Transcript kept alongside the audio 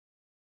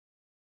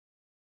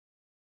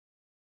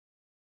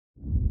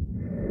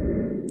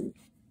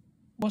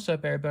What's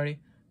up, everybody?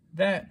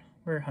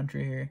 We're Hunter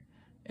here,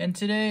 and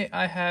today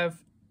I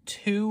have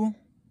two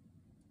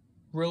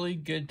really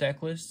good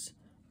deck lists.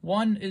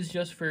 One is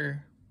just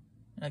for,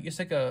 I guess,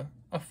 like a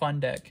fun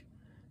deck.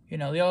 You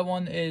know, the other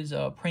one is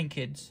Prank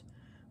Kids.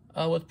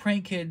 With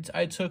Prank Kids,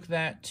 I took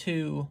that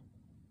to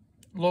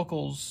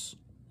locals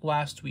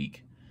last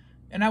week,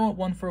 and I went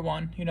 1 for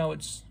 1. You know,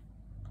 it's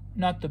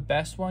not the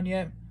best one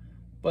yet,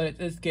 but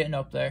it's getting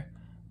up there.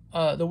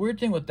 The weird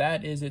thing with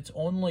that is it's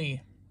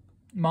only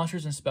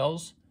monsters and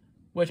spells,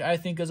 which I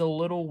think is a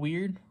little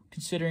weird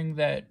considering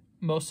that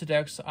most of the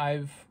decks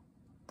I've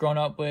grown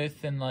up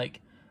with and like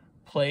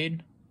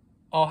played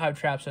all have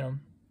traps in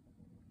them.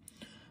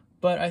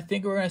 But I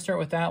think we're going to start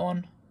with that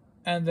one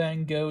and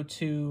then go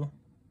to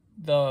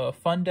the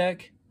fun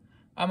deck.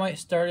 I might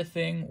start a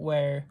thing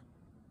where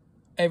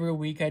every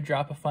week I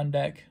drop a fun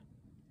deck,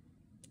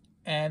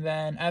 and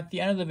then at the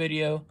end of the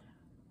video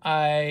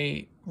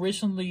I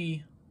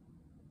recently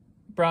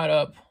brought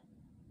up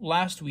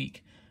last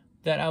week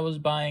that I was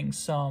buying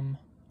some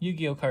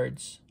Yu-Gi-Oh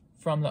cards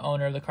from the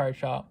owner of the card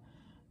shop,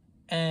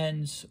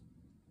 and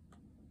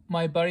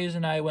my buddies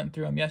and I went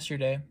through them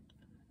yesterday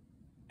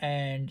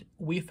and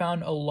we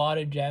found a lot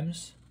of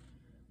gems.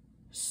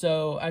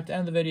 So at the end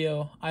of the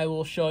video I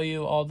will show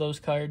you all those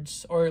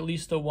cards, or at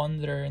least the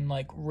ones that are in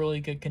like really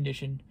good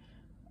condition.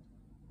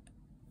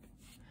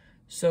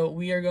 So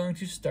we are going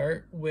to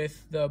start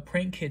with the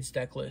Prank Kids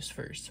deck list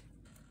first.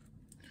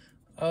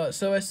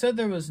 So I said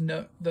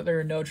there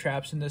are no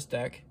traps in this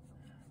deck,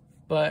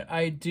 but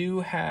I do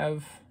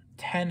have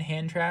 10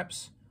 hand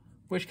traps,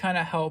 which kind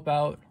of help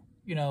out.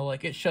 You know,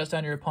 like it shuts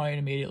down your opponent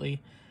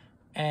immediately,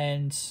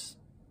 and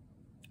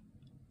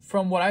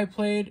from what I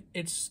played,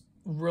 it's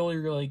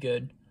really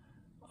good.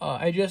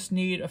 I just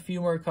need a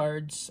few more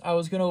cards. I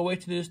was gonna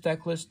wait to do this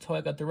deck list till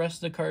I got the rest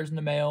of the cards in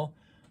the mail,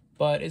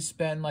 but it's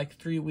been like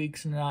 3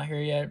 weeks and they're not here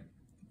yet.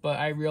 But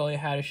I really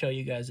had to show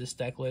you guys this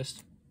deck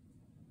list.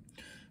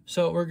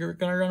 So we're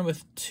gonna run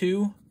with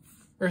 3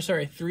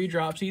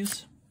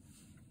 Dropsies,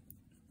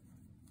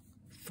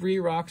 3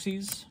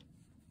 Roxies,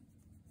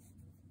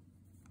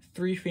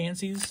 3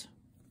 Fancies,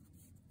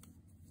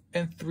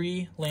 and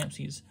 3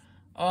 Lampsies.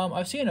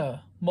 I've seen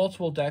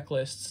multiple deck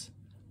lists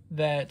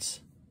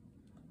that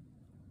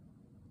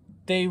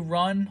they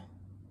run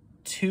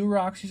 2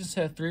 Roxies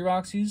instead of 3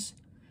 Roxies.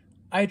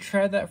 I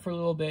tried that for a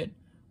little bit,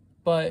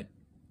 but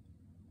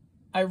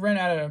I ran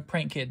out of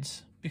Prank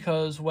Kids,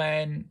 because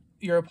when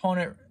your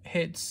opponent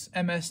hits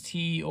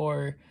MST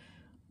or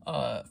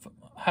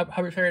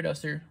Hybrid Fairy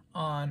Duster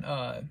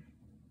on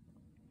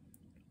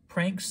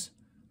pranks,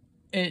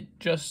 it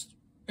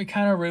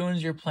kind of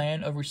ruins your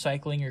plan of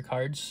recycling your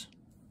cards.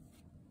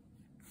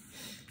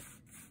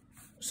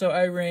 So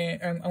I'm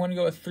going to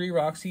go with 3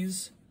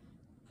 Roxies,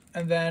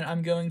 and then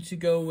I'm going to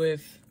go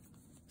with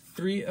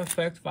 3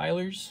 Effect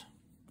Violers,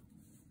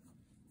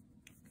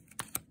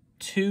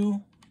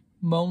 2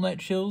 Moonlight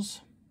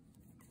Chills,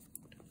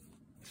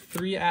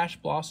 3 Ash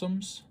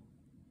Blossoms,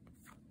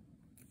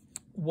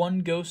 1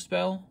 Ghost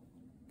Spell,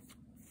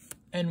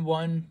 and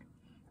 1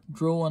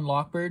 Drool and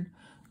Lockbird.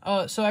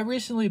 So I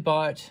recently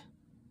bought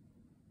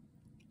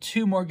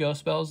 2 more Ghost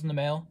Spells in the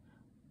mail,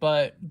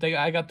 but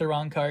I got the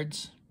wrong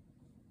cards.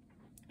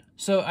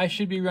 So I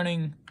should be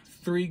running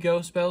 3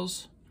 Ghost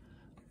Spells,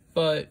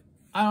 but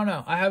I don't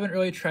know. I haven't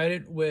really tried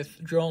it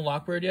with Drool and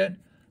Lockbird yet.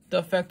 The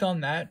effect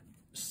on that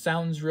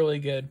sounds really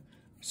good.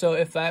 So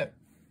if that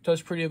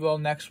does pretty well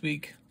next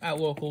week at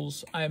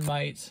locals, I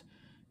might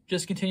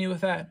just continue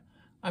with that.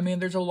 I mean,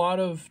 there's a lot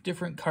of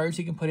different cards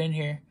you can put in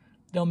here.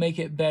 They'll make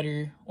it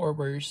better or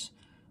worse.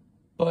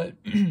 But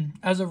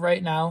as of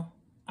right now,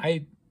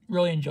 I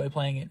really enjoy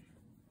playing it.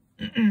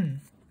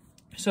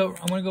 So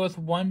I'm going to go with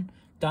 1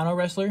 Dino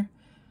Wrestler.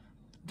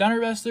 Dino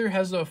Wrestler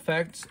has the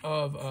effect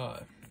of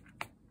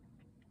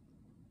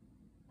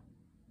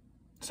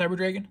Cyber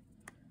Dragon.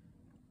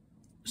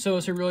 So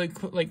it's a really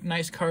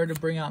nice card to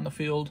bring out in the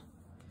field.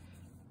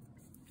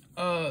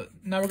 Now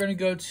we're going to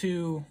go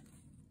to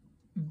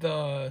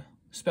the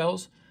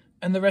spells,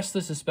 and the rest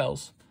of this is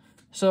spells.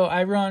 So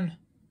I run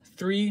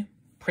 3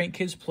 Prank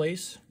Kids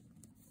Place,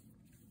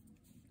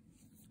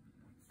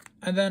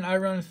 and then I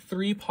run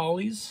 3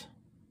 Polys,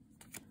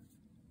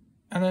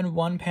 and then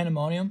 1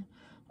 Pandemonium.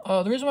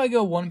 The reason why I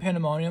go 1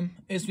 Pandemonium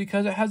is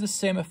because it has the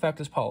same effect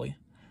as Poly.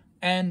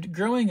 And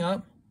growing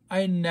up,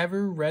 I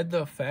never read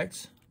the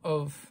effect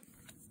of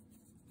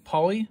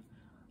Poly.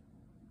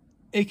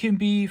 It can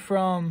be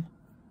from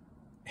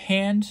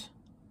hand,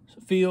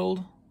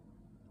 field,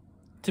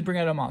 to bring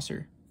out a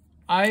monster.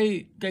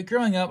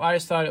 Growing up, I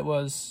just thought it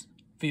was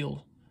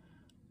field.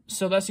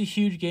 So that's a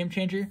huge game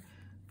changer.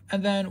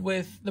 And then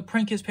with the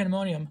Prank Kids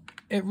Pandemonium,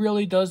 it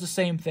really does the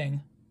same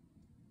thing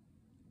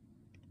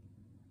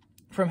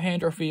from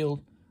hand or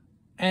field.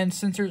 And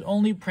since there's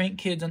only Prank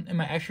Kids in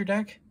my extra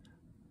deck,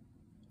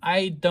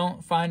 I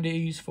don't find a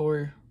use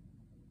for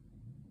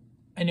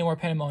any more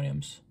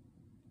Pandemoniums.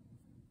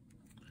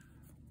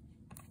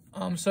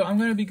 So I'm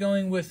going to be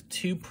going with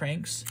 2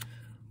 pranks.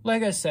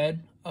 Like I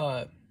said,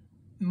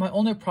 my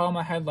only problem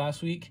I had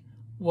last week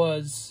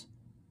was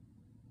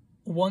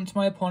once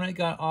my opponent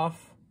got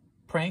off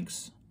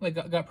pranks, like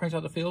got pranks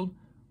out the field,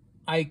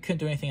 I couldn't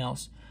do anything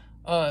else.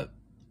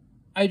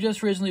 I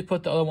just recently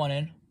put the other one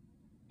in,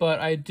 but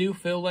I do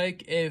feel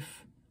like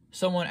if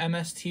someone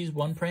MSTs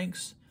one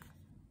pranks,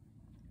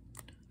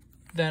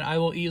 then I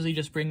will easily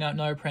just bring out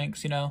another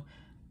pranks, you know.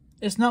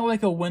 It's not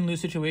like a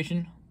win-lose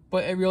situation,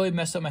 but it really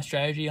messed up my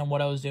strategy on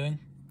what I was doing.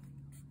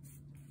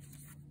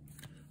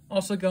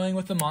 Also going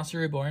with the Monster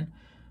Reborn,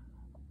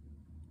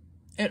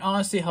 it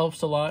honestly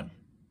helps a lot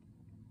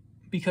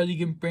because you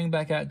can bring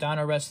back out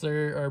Dino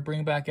Wrestler or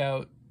bring back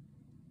out,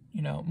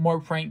 you know, more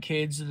prank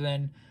kids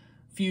than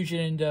fusion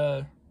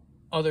into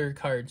other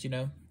cards, you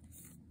know.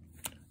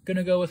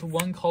 Gonna go with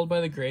one Called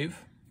by the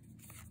Grave,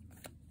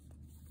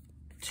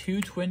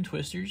 2 Twin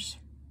Twisters,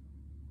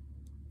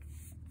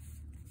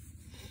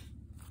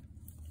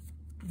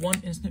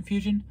 1 Instant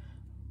Fusion.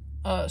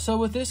 So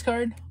with this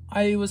card,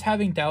 I was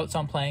having doubts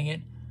on playing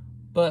it,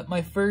 but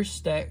my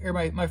first deck, or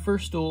my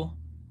first duel,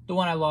 the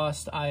one I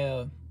lost,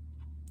 I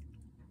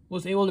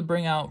was able to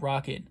bring out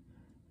Rocket.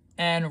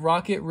 And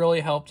Rocket really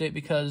helped it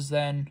because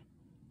then,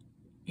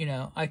 you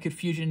know, I could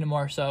fusion into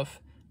more stuff.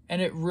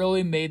 And it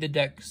really made the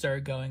deck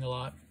start going a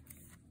lot.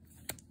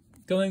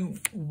 Going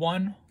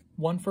one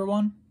for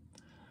one.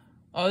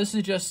 This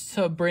is just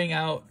to bring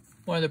out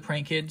one of the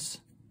prank kids,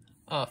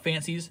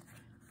 fancies.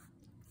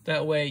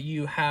 That way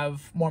you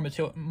have more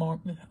material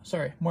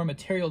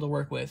to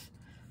work with.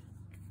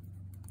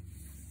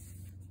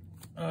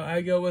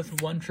 I go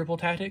with 1 Triple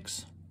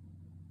Tactics.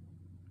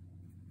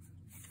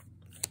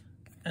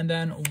 And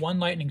then 1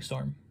 Lightning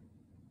Storm.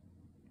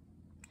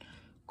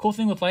 Cool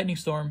thing with Lightning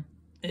Storm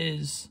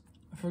is,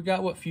 I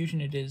forgot what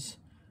fusion it is,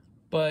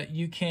 but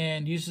you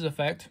can use this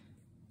effect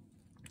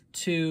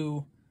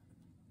to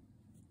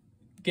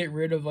get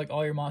rid of like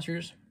all your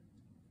monsters,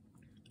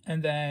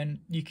 and then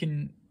you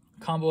can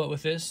combo it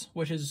with this,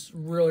 which is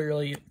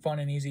really fun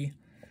and easy.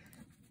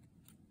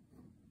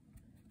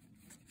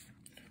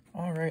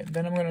 All right,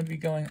 then I'm going to be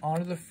going on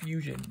to the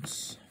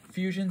fusions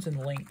and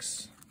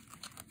links.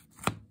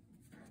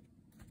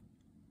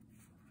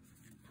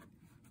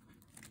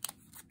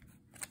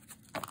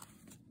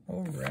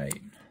 All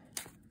right,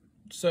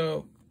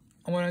 so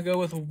I'm going to go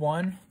with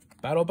 1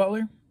 Battle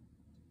Butler,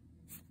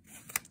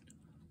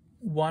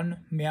 1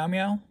 Meow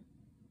Meow,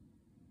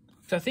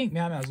 because I think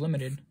Meow Meow is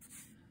limited.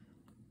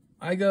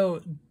 I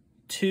go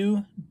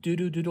 2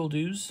 Doodle Doodle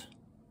Doos,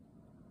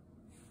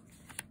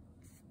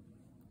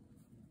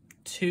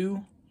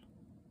 2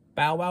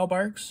 Bow Wow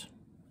Barks,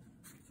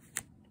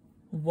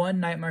 1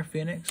 Nightmare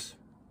Phoenix,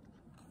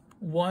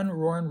 1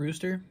 Roaring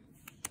Rooster,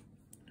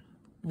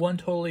 1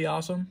 Totally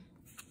Awesome,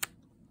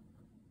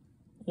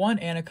 1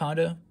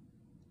 Anaconda,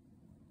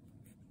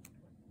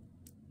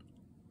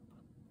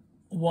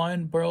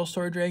 1 Burl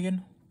Sword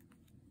Dragon,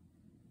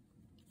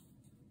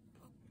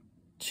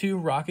 2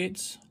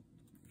 Rockets,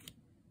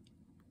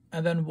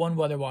 and then 1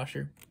 Weather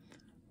Washer.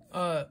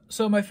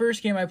 So my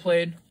first game I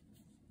played,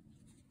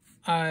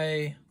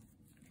 I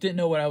didn't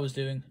know what I was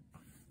doing,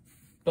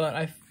 but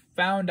I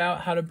found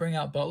out how to bring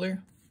out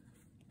Butler.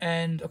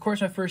 And of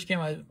course my first game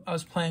I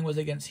was playing was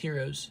against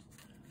Heroes.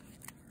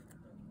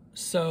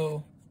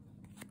 So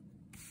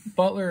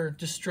Butler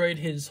destroyed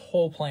his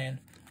whole plan,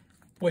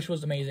 which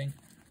was amazing.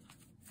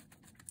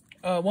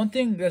 One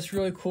thing that's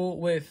really cool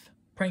with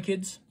prank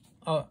kids,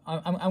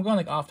 I'm going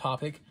like off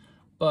topic,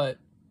 but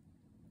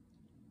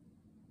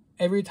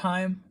every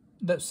time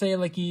that, say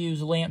like you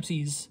use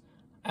Lampsies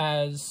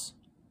as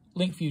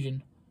Link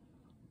Fusion,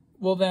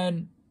 well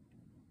then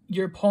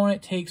your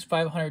opponent takes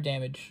 500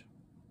 damage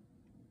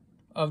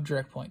of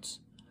direct points.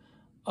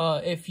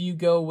 If you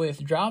go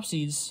with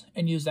Dropsies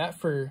and use that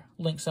for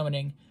Link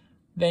summoning,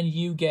 then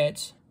you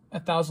get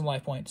 1,000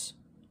 life points.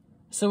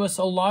 So it's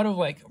a lot of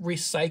like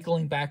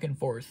recycling back and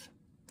forth.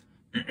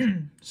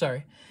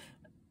 Sorry.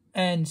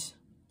 And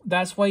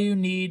that's why you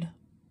need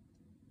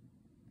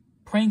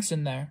pranks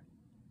in there,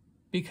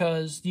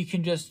 because you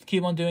can just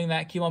keep on doing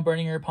that, keep on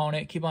burning your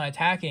opponent, keep on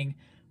attacking,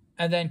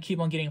 and then keep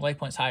on getting life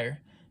points higher.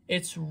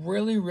 It's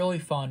really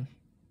fun.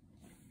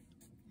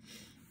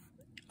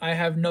 I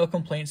have no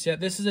complaints yet.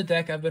 This is a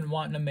deck I've been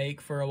wanting to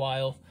make for a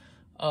while.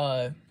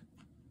 I'm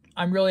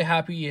really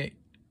happy it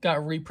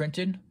got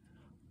reprinted,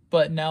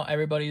 but now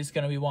everybody's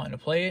going to be wanting to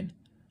play it.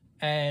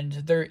 And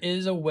there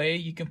is a way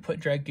you can put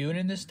Dragoon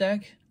in this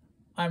deck.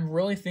 I'm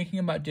really thinking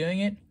about doing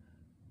it,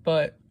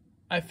 but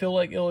I feel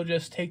like it'll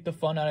just take the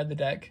fun out of the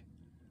deck,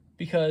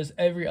 because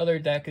every other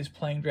deck is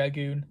playing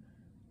Dragoon,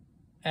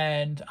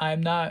 and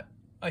I'm not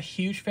a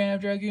huge fan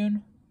of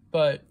Dragoon,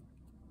 but,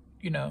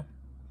 you know,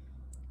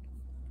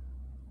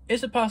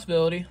 it's a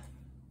possibility.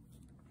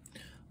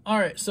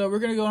 Alright, so we're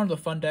going to go on to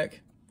the fun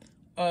deck.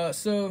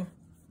 So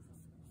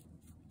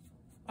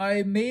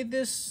I made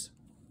this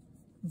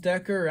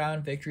deck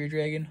around Victory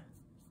Dragon.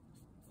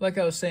 Like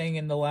I was saying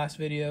in the last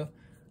video,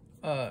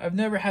 I've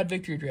never had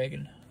Victory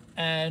Dragon,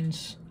 and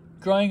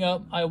growing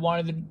up I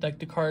wanted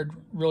the card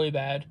really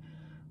bad.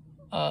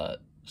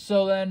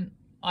 So then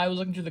I was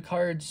looking through the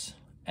cards,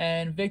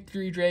 and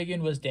Victory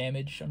Dragon was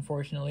damaged,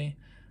 unfortunately,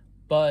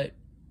 but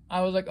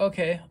I was like,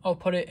 okay, I'll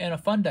put it in a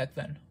fun deck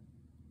then.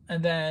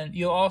 And then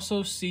you'll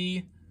also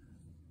see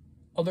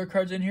other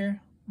cards in here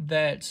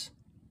that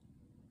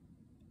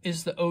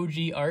is the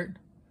OG art,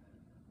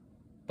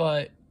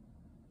 but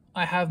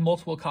I have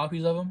multiple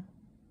copies of them.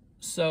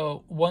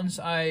 So once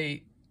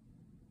I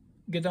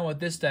get done with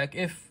this deck,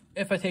 if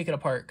I take it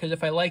apart, because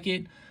if I like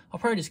it, I'll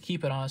probably just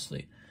keep it,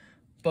 honestly.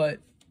 But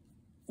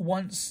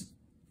once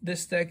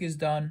this deck is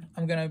done,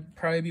 I'm going to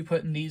probably be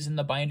putting these in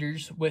the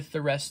binders with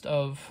the rest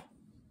of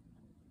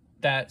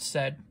that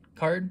said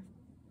card.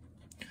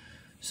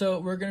 So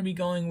we're going to be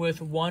going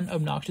with 1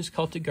 Obnoxious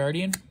Celtic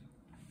Guardian,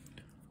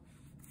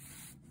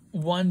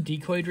 1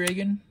 Decoy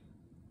Dragon.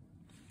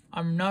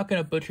 I'm not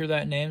going to butcher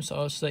that name, so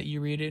I'll just let you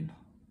read it.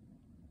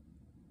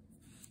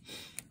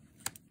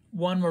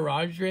 1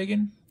 Mirage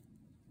Dragon,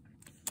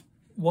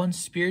 1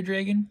 Spear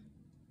Dragon,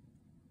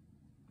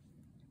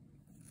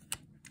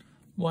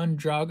 1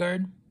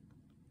 Drawguard,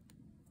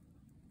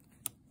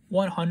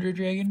 1 Hundred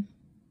Dragon,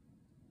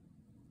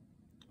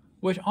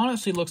 which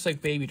honestly looks like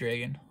Baby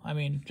Dragon. I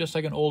mean, just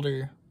like an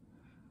older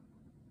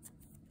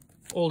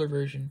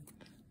version.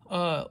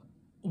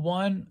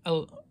 1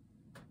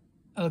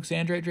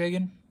 Alexandrite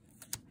Dragon,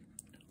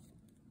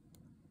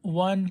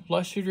 1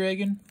 Luster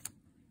Dragon,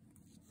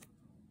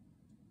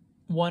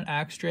 1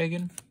 Axe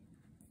Dragon.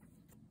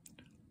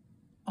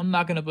 I'm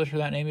not going to butcher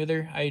that name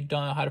either. I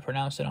don't know how to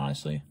pronounce it,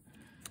 honestly.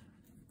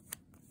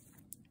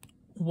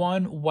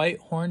 1 White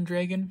Horn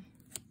Dragon,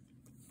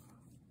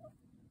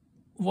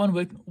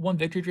 1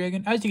 Victor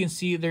Dragon. As you can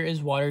see, there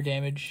is water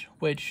damage,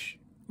 which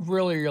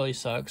really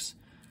sucks.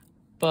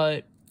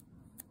 But,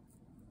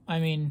 I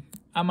mean,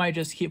 I might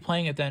just keep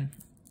playing it then.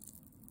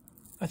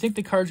 I think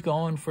the card's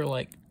going for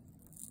like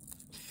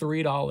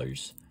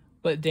 $3,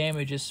 but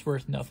damage is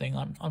worth nothing,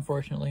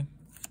 unfortunately.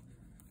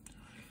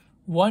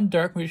 1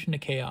 Dark Magician to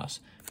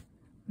Chaos.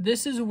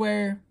 This is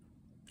where,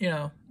 you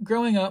know,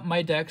 growing up,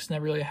 my decks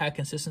never really had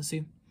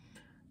consistency.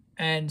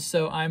 And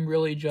so I'm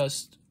really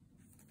just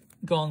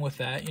going with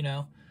that, you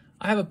know.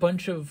 I have a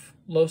bunch of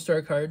low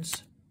star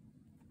cards,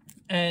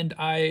 and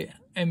I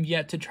am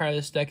yet to try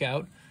this deck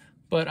out,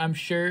 but I'm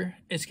sure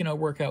it's going to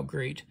work out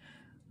great.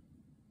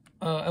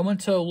 I went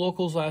to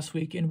locals last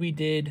week, and we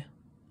did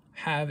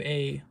have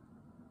a,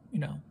 you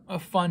know, a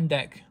fun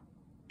deck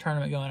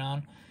tournament going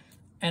on.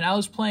 And I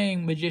was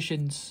playing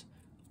Magicians,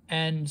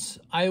 and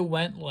I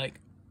went like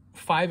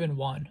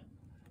 5-1.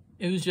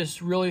 It was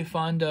just really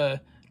fun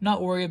to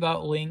not worry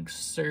about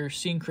Lynx or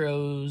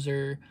Synchros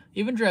or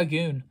even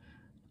Dragoon.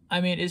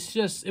 I mean, it was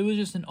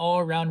just an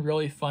all-around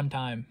really fun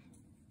time.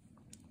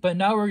 But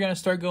now we're going to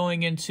start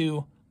going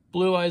into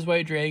Blue Eyes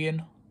White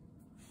Dragon,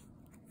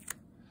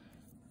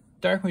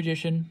 Dark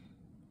Magician,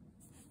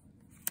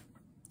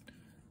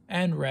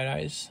 and Red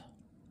Eyes.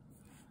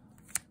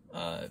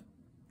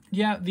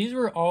 Yeah, these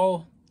were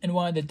all in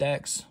one of the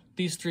decks.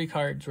 These 3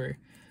 cards were.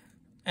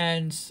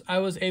 And I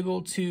was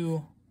able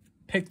to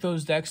pick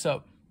those decks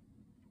up.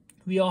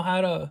 We all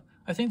had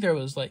I think there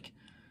was like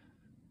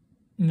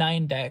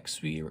 9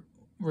 decks we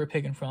were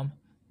picking from.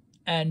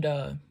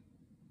 And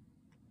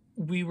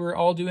we were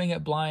all doing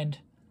it blind.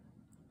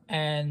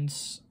 And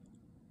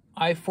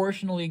I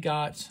fortunately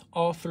got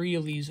all 3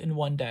 of these in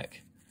one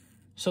deck.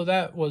 So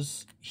that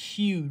was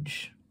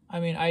huge. I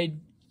mean, I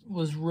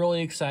was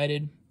really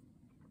excited.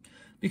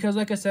 Because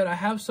like I said, I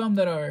have some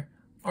that are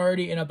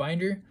already in a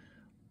binder,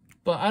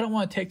 but I don't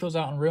want to take those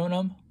out and ruin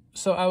them.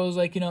 So I was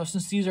like, you know,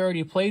 since these are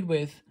already played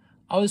with,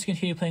 I'll just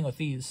continue playing with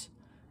these.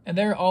 And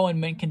they're all in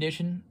mint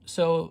condition,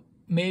 so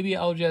maybe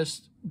I'll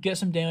just get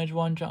some damaged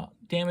ones on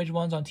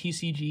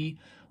TCG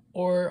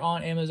or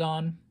on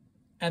Amazon,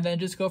 and then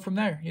just go from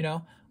there, you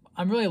know.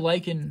 I'm really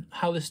liking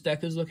how this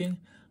deck is looking.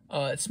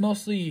 It's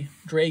mostly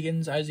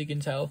dragons, as you can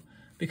tell,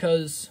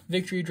 because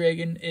Victory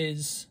Dragon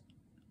is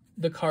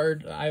the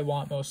card I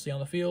want mostly on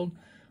the field,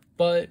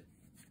 but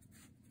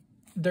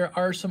there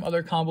are some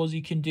other combos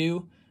you can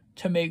do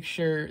to make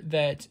sure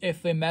that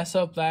if they mess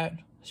up that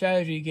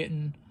strategy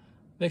getting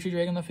Victory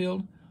Dragon on the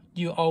field,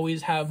 you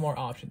always have more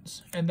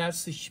options. And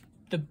that's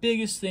the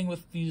biggest thing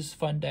with these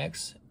fun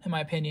decks, in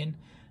my opinion,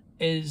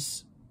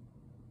 is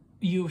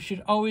you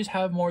should always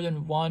have more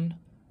than one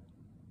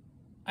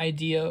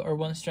idea or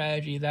one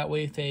strategy. That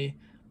way, if they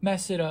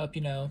mess it up,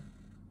 you know,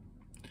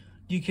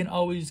 you can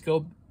always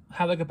go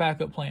have like a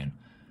backup plan.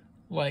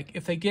 Like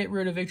if they get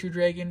rid of Victory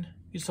Dragon,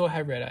 you still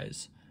have Red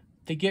Eyes.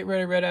 If they get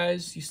rid of Red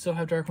Eyes, you still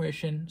have Dark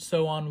Magician,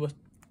 so on with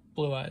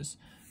Blue Eyes.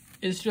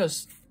 It's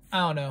just, I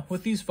don't know,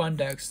 with these fun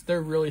decks,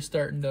 they're really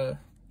starting to,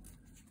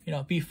 you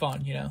know, be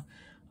fun, you know.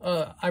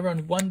 I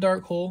run 1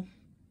 Dark Hole,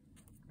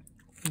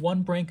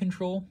 1 Brain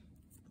Control,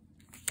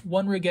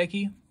 1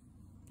 Regeki,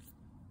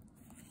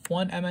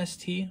 1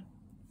 MST,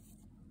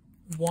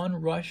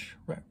 1 Rush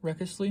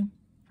Recklessly,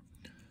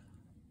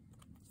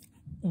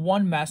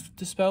 1 Master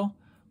Dispel.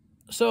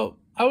 So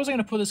I wasn't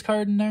going to put this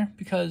card in there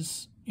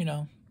because, you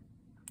know,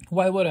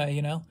 why would I,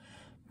 you know?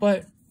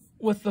 But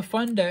with the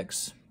fun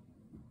decks,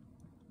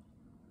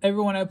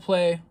 everyone I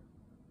play,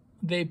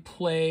 they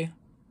play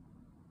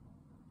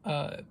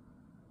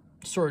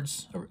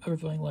Swords of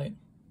Revealing Light.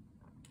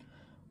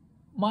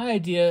 my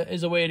idea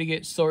is a way to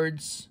get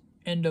swords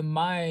into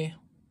my,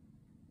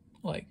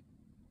 like,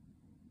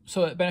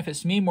 so it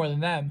benefits me more than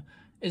them,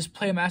 is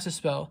play a massive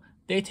spell.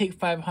 They take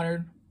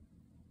 500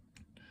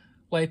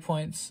 life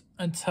points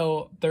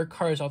until their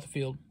card is off the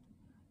field.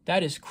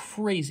 That is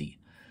crazy.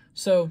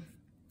 So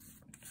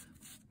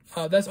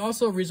that's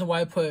also a reason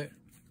why I put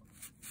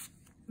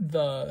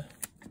the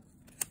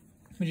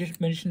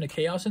Magician to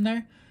Chaos in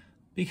there,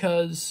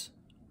 because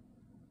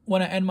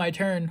when I end my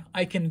turn,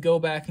 I can go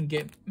back and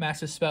get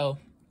Massive Spell.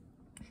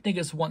 I think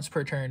it's once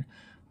per turn,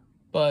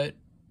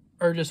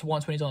 or just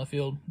once when he's on the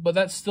field. But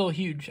that's still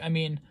huge. I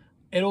mean,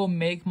 it'll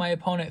make my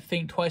opponent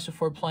think twice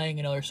before playing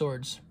another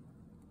Swords.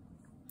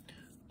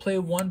 Play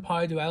 1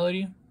 Pot of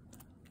Duality,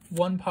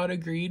 1 Pot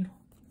of Greed,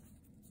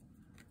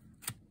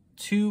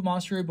 2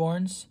 Monster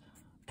Reborns.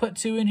 Put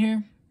 2 in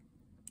here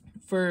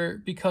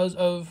because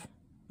of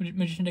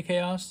Magician to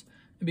Chaos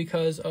and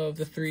because of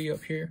the 3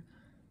 up here.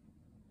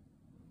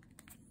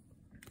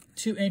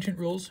 2 Ancient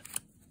Rules.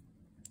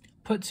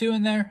 Put 2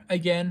 in there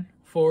again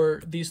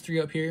for these 3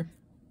 up here.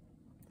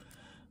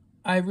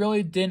 I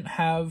really didn't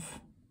have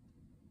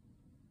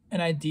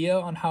an idea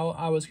on how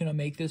I was going to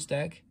make this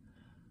deck,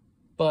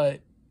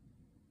 but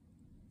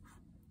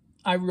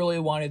I really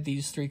wanted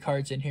these 3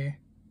 cards in here.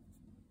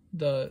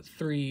 The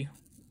 3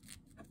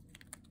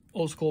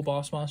 old school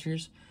boss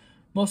monsters.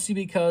 Mostly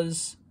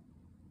because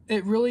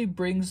it really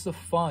brings the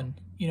fun.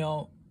 You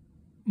know,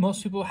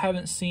 most people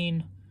haven't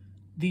seen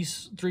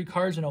these 3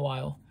 cards in a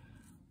while.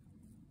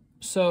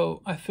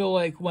 So I feel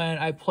like when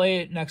I play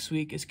it next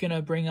week, it's going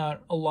to bring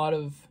out a lot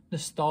of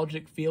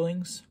nostalgic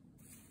feelings.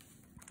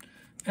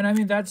 And I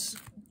mean, that's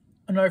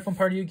another fun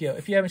part of Yu-Gi-Oh!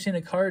 If you haven't seen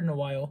a card in a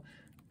while,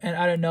 and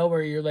out of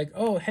nowhere you're like,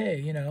 oh, hey,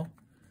 you know,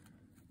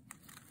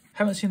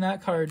 haven't seen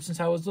that card since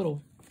I was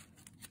little.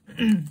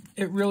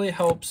 It really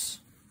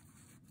helps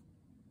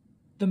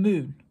the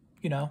mood,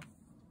 you know.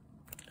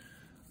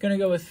 Gonna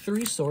go with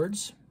 3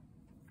 Swords,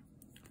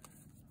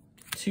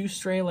 2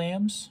 Stray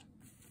Lambs,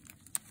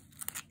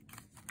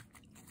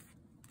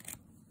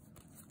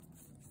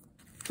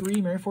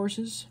 3 Mirror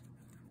Forces,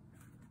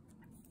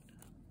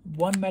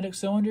 1 Medic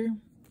Cylinder,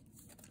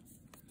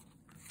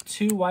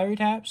 2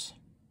 Wiretaps,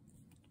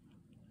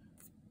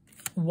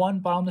 1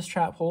 Bottomless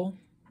Trap Hole,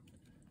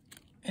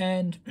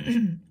 and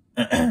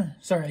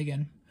sorry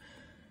again.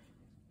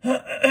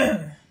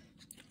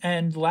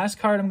 And the last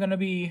card I'm going to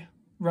be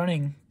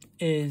running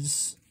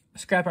is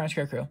Scrap Iron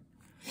Scarecrow.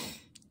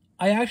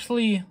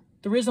 The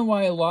reason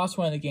why I lost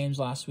one of the games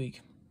last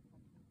week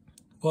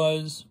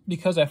was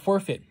because I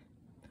forfeit.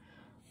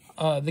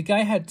 The guy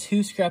had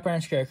 2 Scrap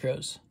Iron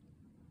Scarecrows.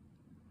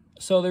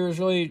 So there was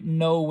really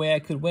no way I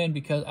could win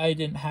because I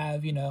didn't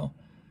have, you know,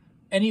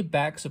 any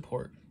back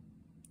support.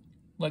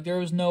 Like, there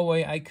was no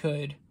way I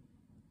could,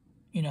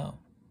 you know,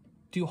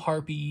 do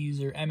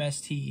Harpies or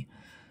MST.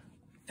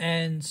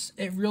 And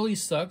it really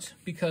sucked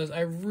because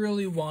I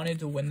really wanted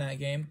to win that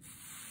game.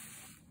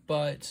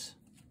 But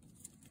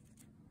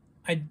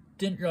I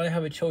didn't really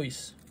have a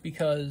choice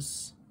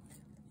because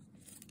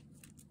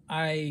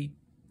I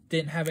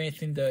didn't have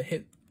anything to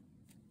hit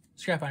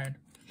Scrap Iron.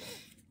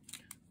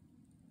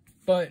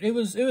 But it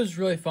was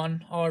really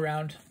fun all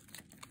around.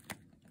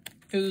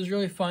 It was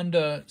really fun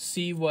to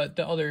see what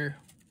the other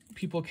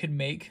people could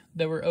make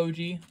that were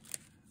OG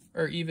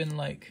or even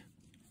like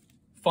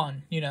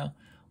fun, you know.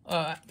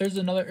 There's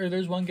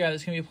one guy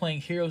that's gonna be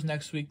playing Heroes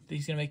next week that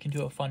he's gonna make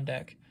into a fun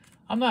deck.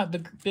 I'm not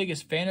the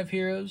biggest fan of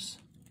Heroes,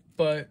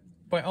 but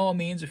by all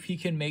means, if he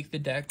can make the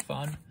deck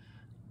fun,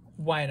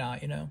 why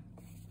not, you know?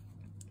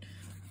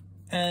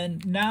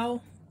 And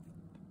now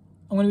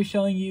I'm going to be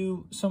showing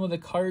you some of the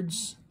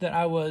cards that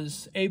I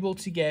was able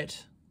to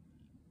get,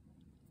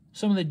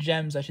 some of the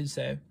gems, I should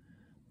say,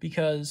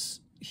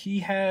 because he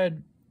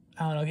had,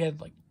 I don't know, he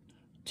had like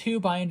 2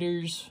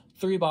 binders,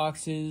 3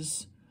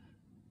 boxes,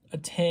 a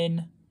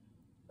tin,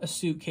 a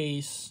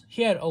suitcase.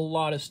 He had a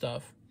lot of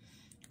stuff.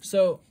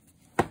 So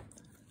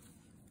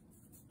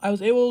I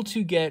was able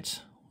to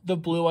get the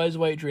Blue Eyes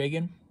White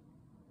Dragon,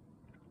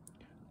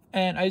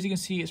 and as you can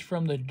see, it's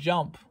from the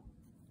Jump.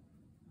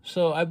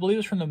 So I believe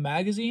it's from the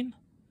magazine,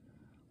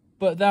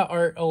 but that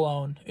art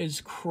alone is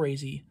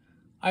crazy.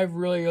 I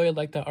really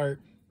like that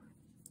art.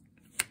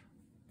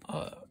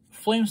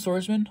 Flame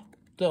Swordsman,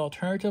 the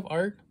alternative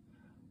art,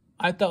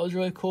 I thought was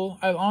really cool.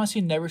 I've honestly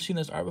never seen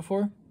this art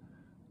before,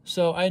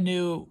 so I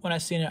knew when I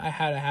seen it, I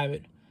had to have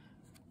it.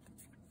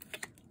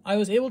 I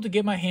was able to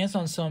get my hands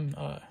on some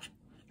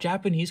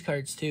Japanese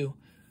cards too,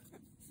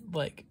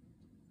 like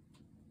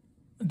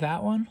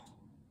that one.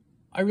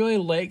 I really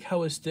like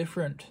how it's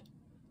different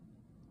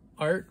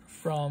art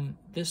from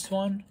this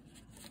one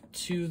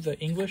to the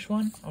English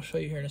one. I'll show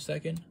you here in a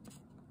second.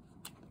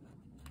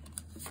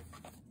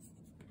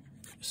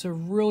 It's a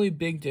really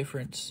big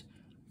difference.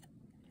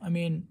 I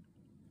mean,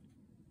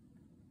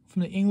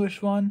 from the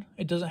English one,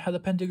 it doesn't have the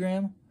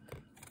pentagram,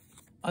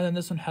 and then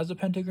this one has a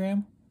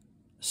pentagram.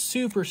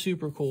 Super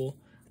cool.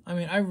 I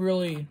mean, I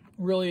really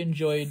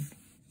enjoyed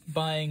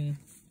buying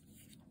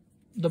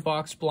the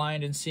box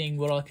blind and seeing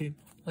what all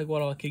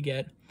I could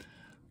get.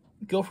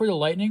 Go for the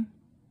lightning.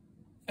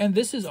 And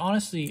this is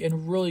honestly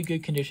in really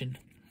good condition.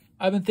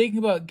 I've been thinking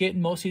about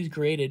getting most of these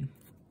graded.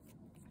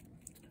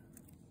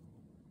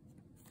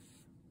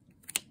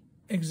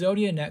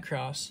 Exodia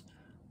Netcross.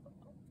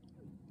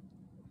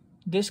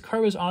 This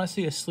card was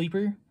honestly a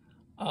sleeper.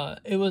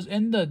 It was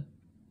in the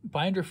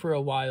binder for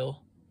a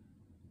while.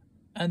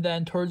 And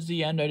then towards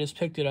the end, I just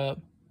picked it up.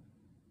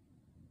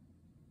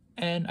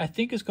 And I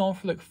think it's going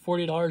for like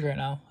 $40 right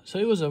now. So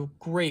it was a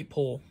great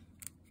pull.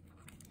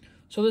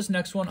 So this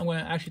next one, I'm going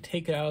to actually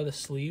take it out of the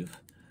sleeve.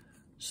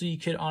 So you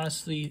could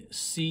honestly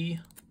see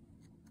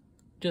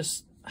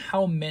just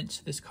how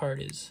mint this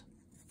card is.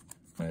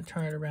 I'm going to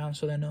turn it around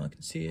so that no one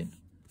can see it.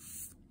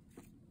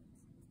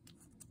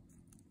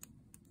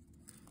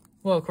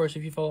 Well, of course,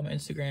 if you follow my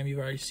Instagram, you've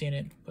already seen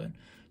it. But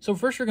so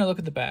first we're going to look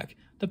at the back.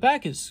 The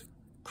back is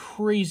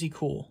crazy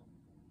cool.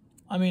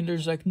 I mean,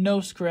 there's like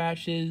no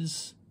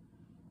scratches.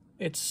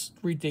 It's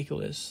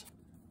ridiculous.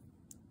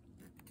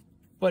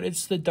 But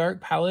it's the Dark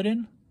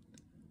Paladin.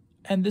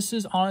 And this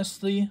is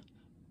honestly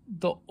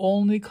the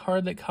only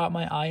card that caught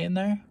my eye in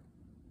there.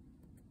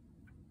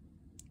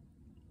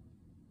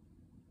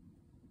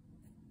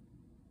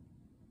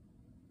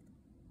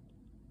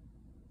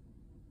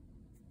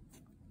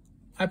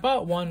 I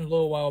bought one a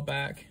little while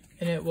back,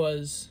 and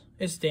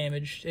it's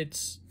damaged.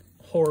 It's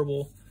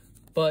horrible,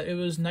 but it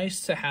was nice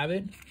to have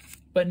it.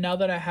 But now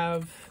that I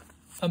have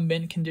a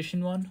mint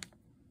condition one,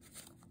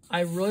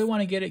 I really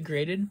want to get it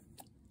graded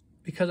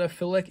because I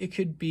feel like it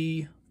could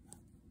be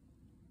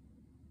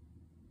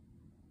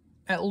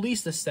at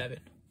least a 7.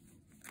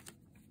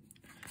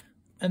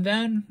 And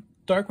then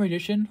Dark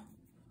Magician,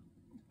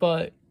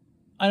 but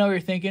I know what you're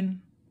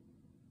thinking,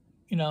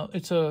 you know,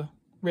 it's a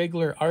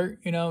regular art,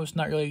 you know, it's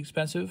not really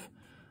expensive.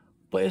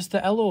 But it's the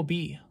LOB.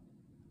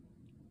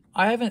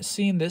 I haven't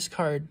seen this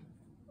card.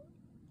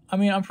 I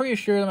mean, I'm pretty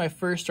sure that my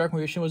first Dark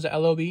Magician was the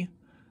LOB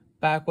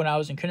back when I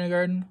was in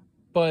kindergarten.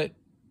 But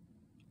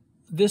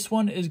this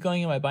one is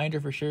going in my binder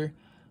for sure.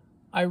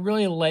 I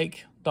really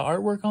like the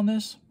artwork on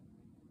this.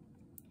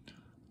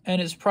 And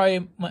it's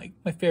probably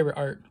my favorite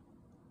art.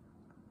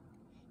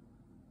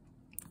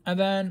 And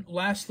then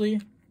lastly,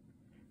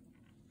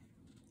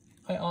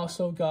 I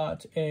also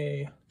got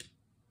a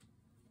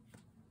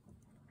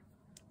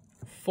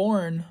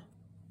foreign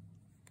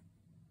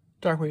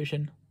Dark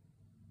Magician,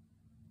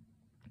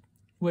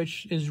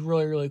 which is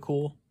really, really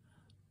cool.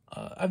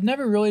 I've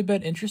never really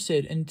been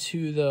interested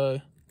into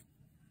I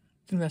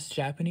think that's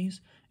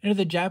Japanese, into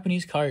the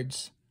Japanese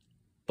cards.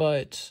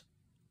 But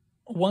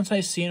once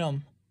I seen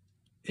them,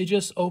 it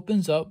just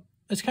opens up.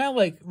 It's kind of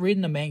like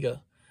reading a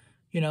manga.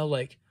 You know,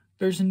 like,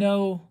 there's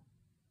no,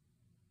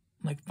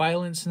 like,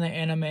 violence in the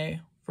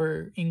anime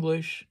for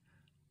English.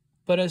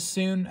 But as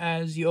soon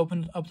as you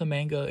open up the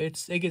manga,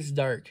 it gets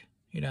dark,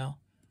 you know.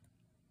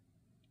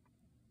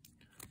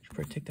 Should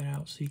probably take that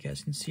out so you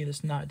guys can see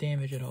this not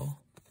damaged at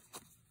all.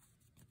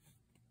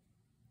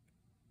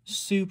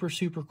 Super,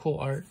 super cool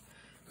art.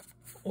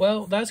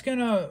 Well, that's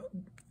gonna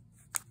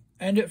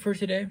end it for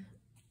today.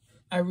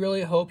 I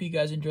really hope you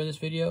guys enjoy this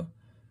video.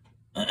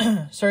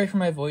 Sorry for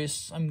my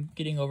voice. I'm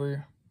getting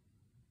over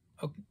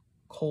a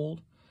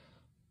cold.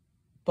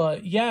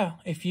 But yeah,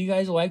 if you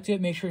guys liked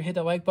it, make sure to hit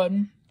that like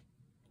button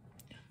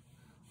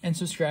and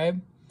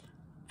subscribe.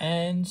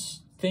 And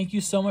thank you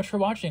so much for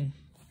watching.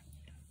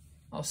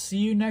 I'll see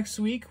you next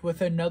week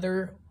with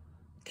another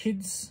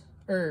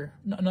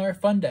another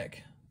fun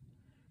deck.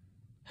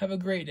 Have a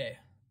great day.